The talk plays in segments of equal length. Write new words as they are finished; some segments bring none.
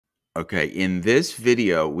Okay, in this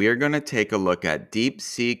video, we are going to take a look at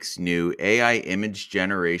DeepSeek's new AI image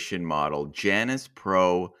generation model, Janus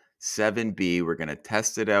Pro 7B. We're going to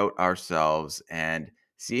test it out ourselves and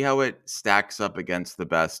see how it stacks up against the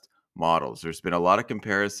best models. There's been a lot of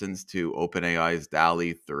comparisons to OpenAI's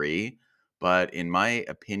DALL 3, but in my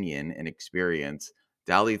opinion and experience,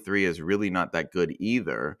 DALL 3 is really not that good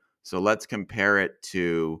either. So let's compare it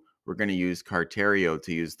to, we're going to use Cartario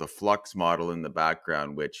to use the Flux model in the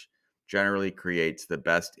background, which generally creates the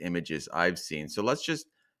best images I've seen. So let's just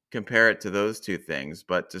compare it to those two things.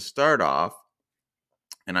 But to start off,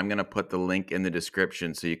 and I'm going to put the link in the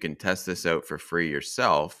description so you can test this out for free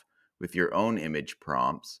yourself with your own image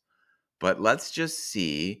prompts. But let's just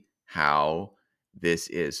see how this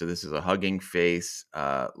is. So this is a Hugging Face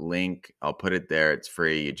link. I'll put it there. It's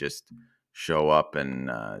free. You just show up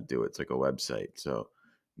and do it. It's like a website. So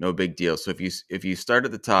no big deal. So if you start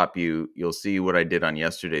at the top, you'll see what I did on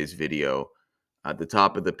yesterday's video. At the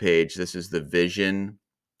top of the page, this is the vision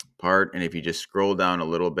part. And if you just scroll down a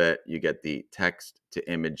little bit, you get the text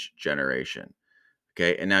to image generation.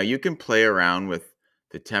 Okay. And now you can play around with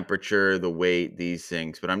the temperature, the weight, these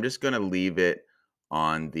things, but I'm just going to leave it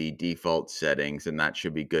on the default settings, and that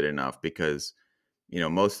should be good enough because,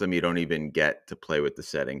 most of them you don't even get to play with the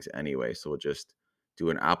settings anyway. So we'll just do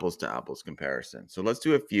an apples to apples comparison. So let's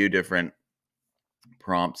do a few different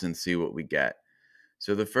prompts and see what we get.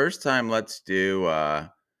 So the first time, let's do, how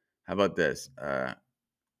about this?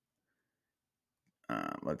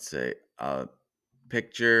 Let's say a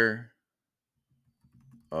picture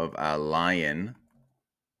of a lion.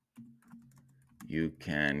 You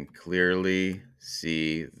can clearly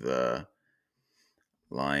see the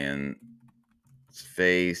lion's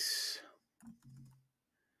face.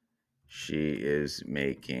 She is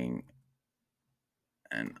making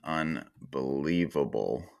an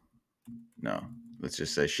unbelievable, no, let's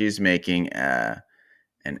just say she's making an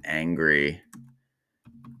angry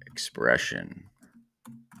expression.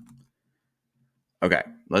 Okay,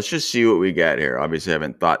 let's just see what we get here. Obviously, I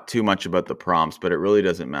haven't thought too much about the prompts, but it really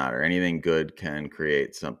doesn't matter. Anything good can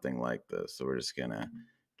create something like this. So we're just going to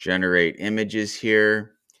generate images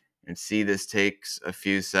here and see this takes a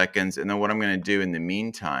few seconds. And then what I'm going to do in the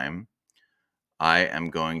meantime, I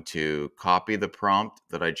am going to copy the prompt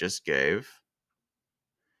that I just gave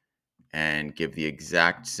and give the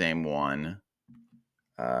exact same one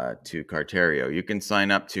to Cartario. You can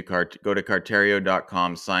sign up to go to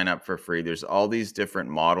cartario.com, sign up for free. There's all these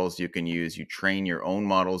different models you can use. You train your own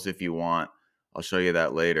models if you want. I'll show you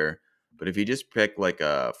that later. But if you just pick like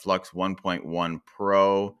a Flux 1.1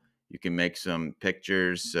 Pro, you can make some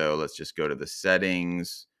pictures. So let's just go to the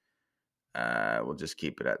settings. We'll just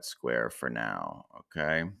keep it at square for now.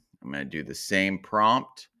 Okay. I'm going to do the same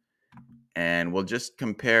prompt and we'll just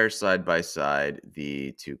compare side by side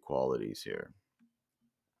the two qualities here.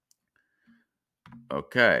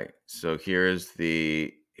 Okay, so here's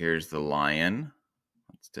the lion.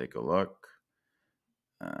 Let's take a look.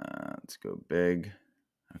 Let's go big.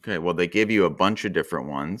 Okay, well, they give you a bunch of different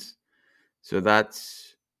ones. So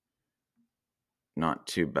that's not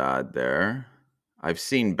too bad there. I've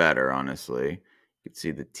seen better, honestly. You can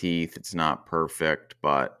see the teeth. It's not perfect,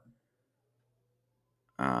 but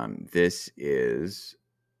this is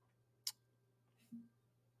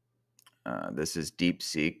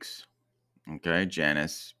DeepSeek's. Okay,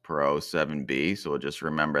 Janus Pro 7B. So we'll just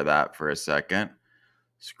remember that for a second.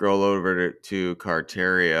 Scroll over to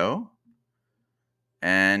Cartario,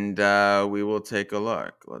 and we will take a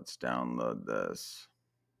look. Let's download this,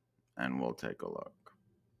 and we'll take a look.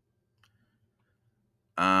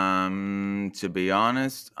 To be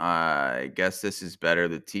honest, I guess this is better.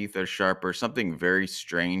 The teeth are sharper. Something very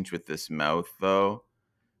strange with this mouth, though.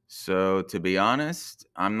 So to be honest,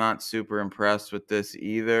 I'm not super impressed with this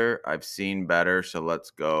either. I've seen better, so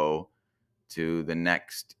let's go to the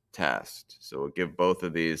next test. So we'll give both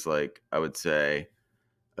of these, like, I would say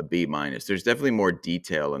a B minus. There's definitely more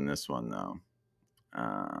detail in this one, though.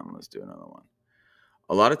 Let's do another one.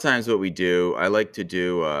 A lot of times what we do, I like to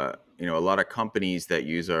do, a lot of companies that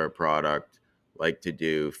use our product like to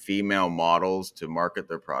do female models to market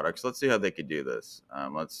their products. Let's see how they could do this.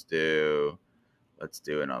 Let's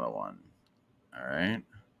do another one. All right.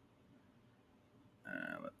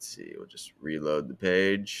 Let's see. We'll just reload the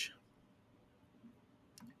page.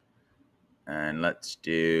 And let's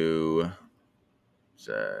do,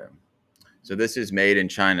 so this is made in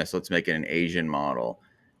China. So let's make it an Asian model.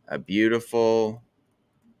 A beautiful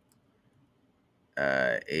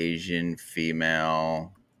Asian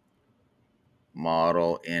female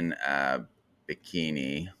model in a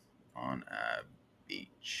bikini on a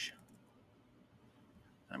beach.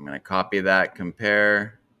 I'm going to copy that,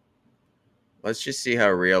 compare. Let's just see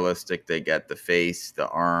how realistic they get the face, the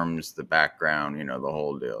arms, the background, the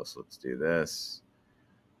whole deal. So let's do this.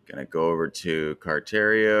 Gonna go over to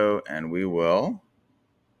Cartario and we will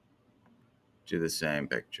do the same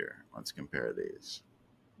picture. Let's compare these.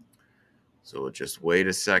 So we'll just wait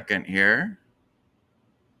a second here.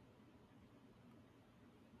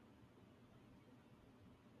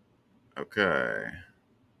 Okay.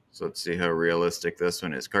 So let's see how realistic this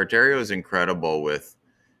one is. Cartario is incredible with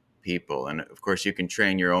people. And of course, you can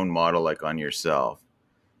train your own model like on yourself.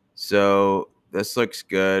 So this looks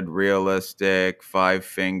good, realistic, 5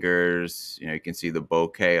 fingers. You can see the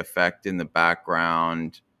bokeh effect in the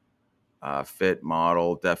background. Fit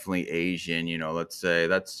model, definitely Asian. Let's say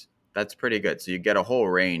that's pretty good. So you get a whole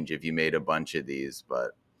range if you made a bunch of these.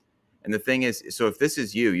 And the thing is, so if this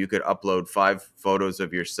is you could upload 5 photos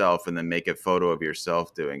of yourself and then make a photo of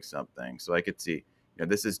yourself doing something. So I could see,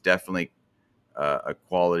 this is definitely a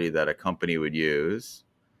quality that a company would use.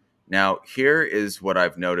 Now, here is what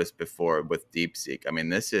I've noticed before with DeepSeek. I mean,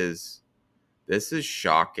 this is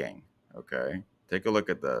shocking. Okay, take a look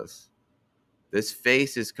at this. This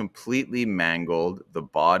face is completely mangled. The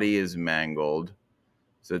body is mangled.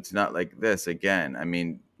 So it's not like this again. I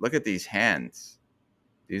mean, look at these hands.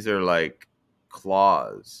 These are like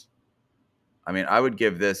claws. I mean, I would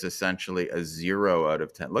give this essentially a 0 out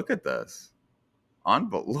of 10. Look at this.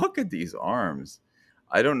 Look at these arms.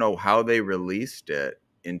 I don't know how they released it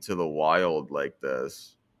into the wild like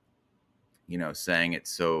this, saying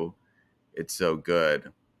it's so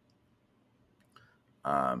good.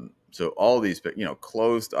 So all these,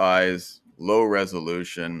 closed eyes, low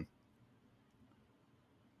resolution,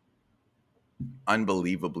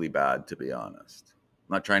 unbelievably bad, to be honest.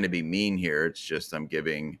 I'm not trying to be mean here. It's just I'm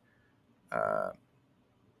giving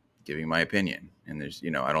my opinion. And there's,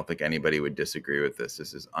 I don't think anybody would disagree with this.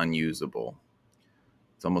 This is unusable.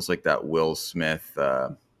 It's almost like that Will Smith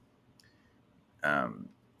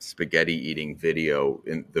spaghetti eating video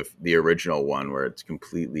in the original one where it's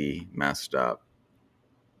completely messed up.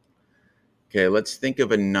 Okay, let's think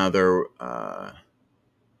of another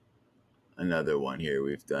one here.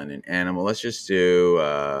 We've done an animal. Let's just do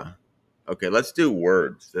okay, let's do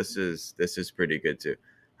words. This is pretty good too.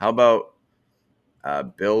 How about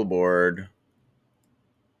billboard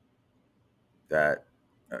that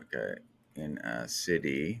in a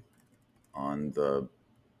city, on the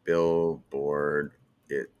billboard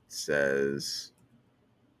it says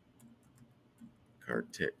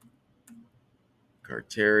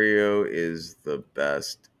Cartario is the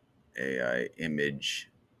best AI image.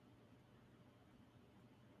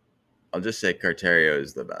 I'll just say Cartario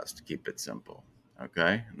is the best. Keep it simple.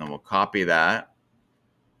 Okay. And then we'll copy that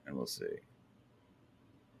and we'll see.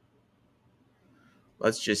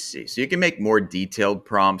 Let's just see. So you can make more detailed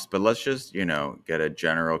prompts, but let's just, get a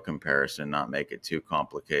general comparison, not make it too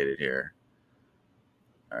complicated here.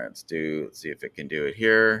 All right, let's see if it can do it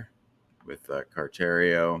here with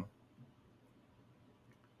Cartario.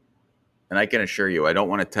 And I can assure you, I don't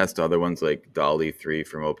want to test other ones like DALL 3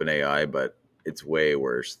 from OpenAI, but it's way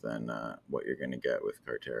worse than what you're going to get with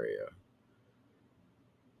Cartario.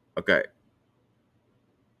 Okay.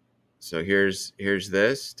 So here's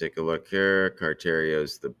this. Take a look here.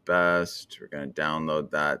 Cartario's the best. We're going to download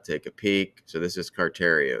that. Take a peek. So this is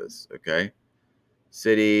Cartario's. Okay.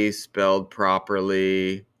 City spelled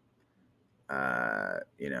properly.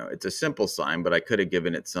 It's a simple sign, but I could have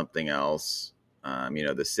given it something else.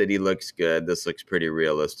 The city looks good. This looks pretty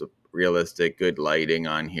realistic. Good lighting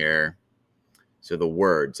on here. So the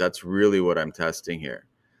words, that's really what I'm testing here.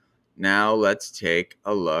 Now let's take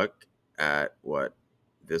a look at what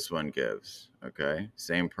this one gives. Okay,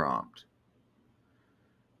 same prompt.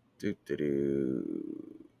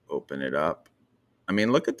 Open it up. I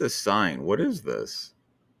mean, look at this sign. What is this?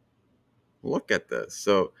 Look at this.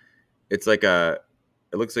 So it's like it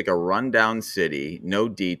looks like a rundown city, no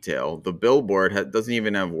detail. The billboard doesn't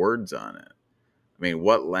even have words on it. I mean,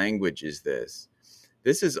 what language is this?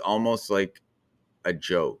 This is almost like a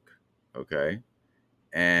joke, okay?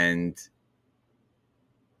 And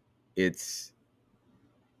it's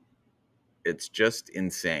just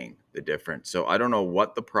insane, the difference. So I don't know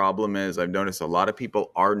what the problem is. I've noticed a lot of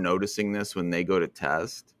people are noticing this when they go to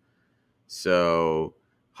test. So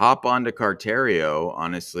hop onto Cartario,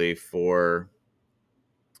 honestly, for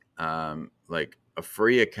like a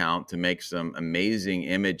free account to make some amazing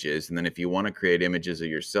images. And then if you want to create images of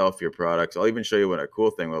yourself, your products, I'll even show you what a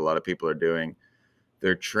cool thing what a lot of people are doing.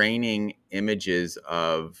 They're training images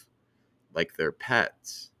of like their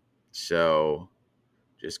pets. So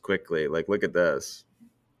just quickly, like, look at this.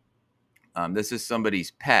 This is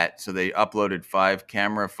somebody's pet. So they uploaded 5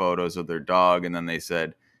 camera photos of their dog. And then they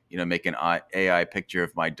said, make an AI picture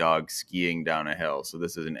of my dog skiing down a hill. So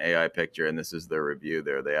this is an AI picture, and this is their review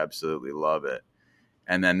there. They absolutely love it.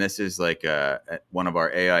 And then this is like one of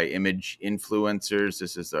our AI image influencers.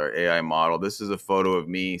 This is our AI model. This is a photo of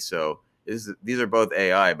me. So these are both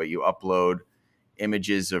AI, but you upload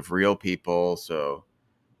images of real people. So,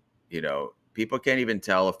 people can't even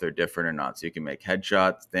tell if they're different or not. So you can make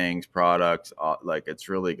headshots, things, products, like it's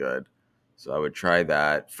really good. So I would try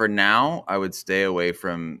that. For now, I would stay away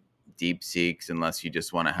from DeepSeeks unless you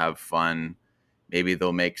just want to have fun. Maybe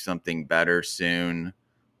they'll make something better soon.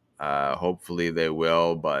 Hopefully they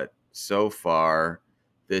will. But so far,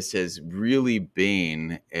 this has really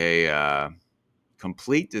been a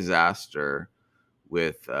complete disaster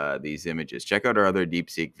with these images. Check out our other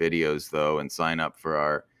DeepSeek videos, though, and sign up for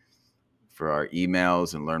our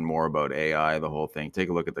emails and learn more about AI, the whole thing. Take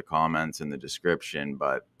a look at the comments in the description.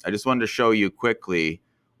 But I just wanted to show you quickly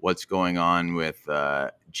what's going on with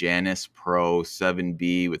Janus Pro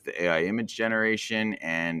 7B with the AI image generation,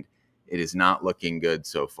 and it is not looking good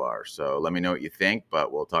so far. So let me know what you think,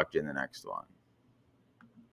 but we'll talk to you in the next one.